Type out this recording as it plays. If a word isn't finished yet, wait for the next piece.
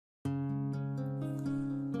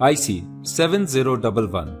IC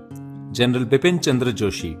 7011, General Bipin Chandra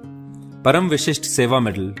Joshi, Param Vishisht Seva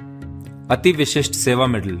Medal, Ati Vishisht Seva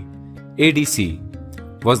Medal, ADC,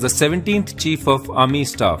 was the 17th Chief of Army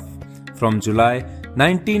Staff from July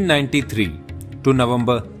 1993 to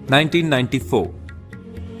November 1994.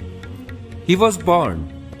 He was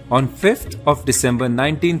born on 5th of December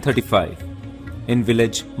 1935 in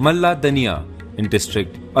village Malla Dania in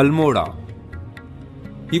district Almora.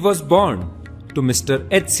 He was born to Mr.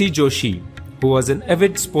 H.C. Joshi, who was an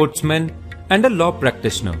avid sportsman and a law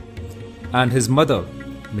practitioner, and his mother,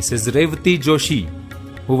 Mrs. Revati Joshi,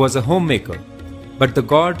 who was a homemaker. But the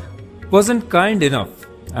god wasn't kind enough,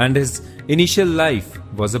 and his initial life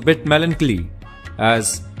was a bit melancholy,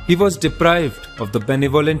 as he was deprived of the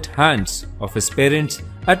benevolent hands of his parents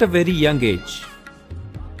at a very young age.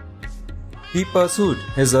 He pursued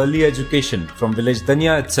his early education from village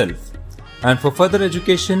Dania itself, and for further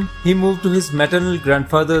education he moved to his maternal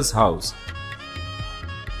grandfather's house.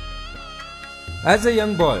 As a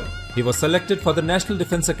young boy, he was selected for the National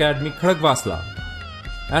Defence Academy Khadagwasla,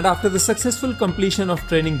 and after the successful completion of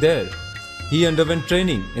training there, he underwent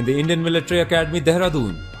training in the Indian Military Academy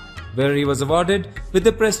Dehradun, where he was awarded with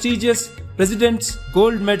the prestigious President's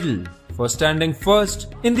Gold Medal for standing first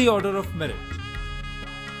in the Order of Merit.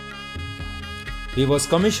 He was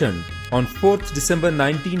commissioned on 4th December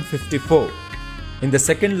 1954 in the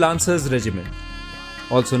 2nd Lancers Regiment,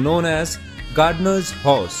 also known as Gardener's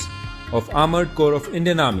Horse of Armoured Corps of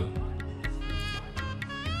Indian Army.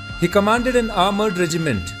 He commanded an armoured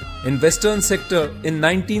regiment in Western Sector in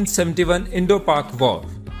 1971 Indo-Pak War.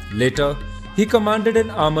 Later, he commanded an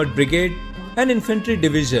armoured brigade and infantry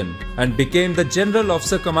division and became the General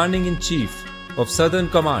Officer Commanding-in-Chief of Southern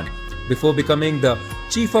Command before becoming the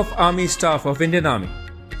Chief of Army Staff of Indian Army.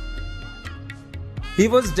 He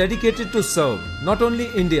was dedicated to serve not only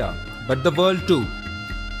India but the world too.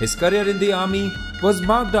 His career in the army was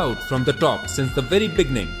marked out from the top since the very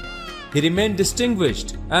beginning. He remained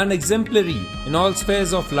distinguished and exemplary in all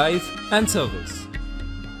spheres of life and service.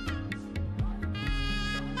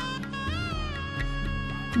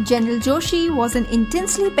 General Joshi was an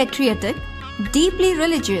intensely patriotic, deeply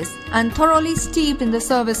religious and thoroughly steeped in the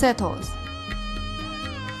service ethos.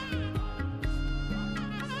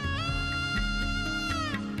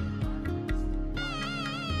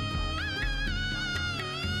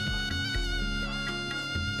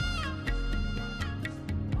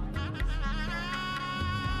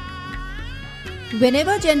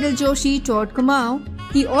 Whenever General Joshi toured Kumaon,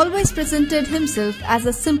 he always presented himself as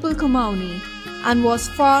a simple Kumaoni and was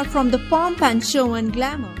far from the pomp and show and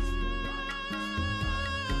glamour.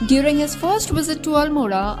 During his first visit to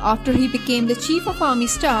Almora after he became the Chief of Army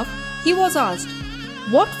Staff, he was asked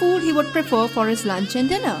what food he would prefer for his lunch and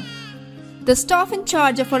dinner. The staff in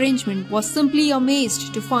charge of arrangement was simply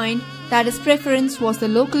amazed to find that his preference was the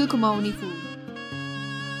local Kumaoni food.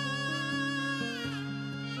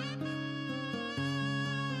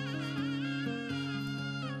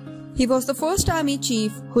 He was the first army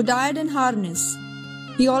chief who died in harness.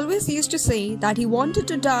 He always used to say that he wanted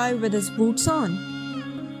to die with his boots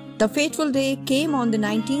on. The fateful day came on the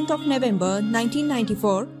 19th of November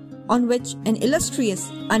 1994, on which an illustrious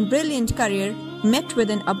and brilliant career met with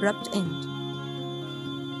an abrupt end.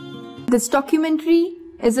 This documentary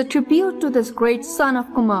is a tribute to this great son of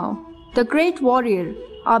Kumaon, the great warrior,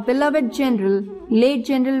 our beloved general, late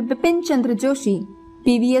General Bipin Chandra Joshi,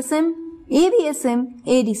 PVSM, AVSM,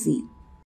 ADC.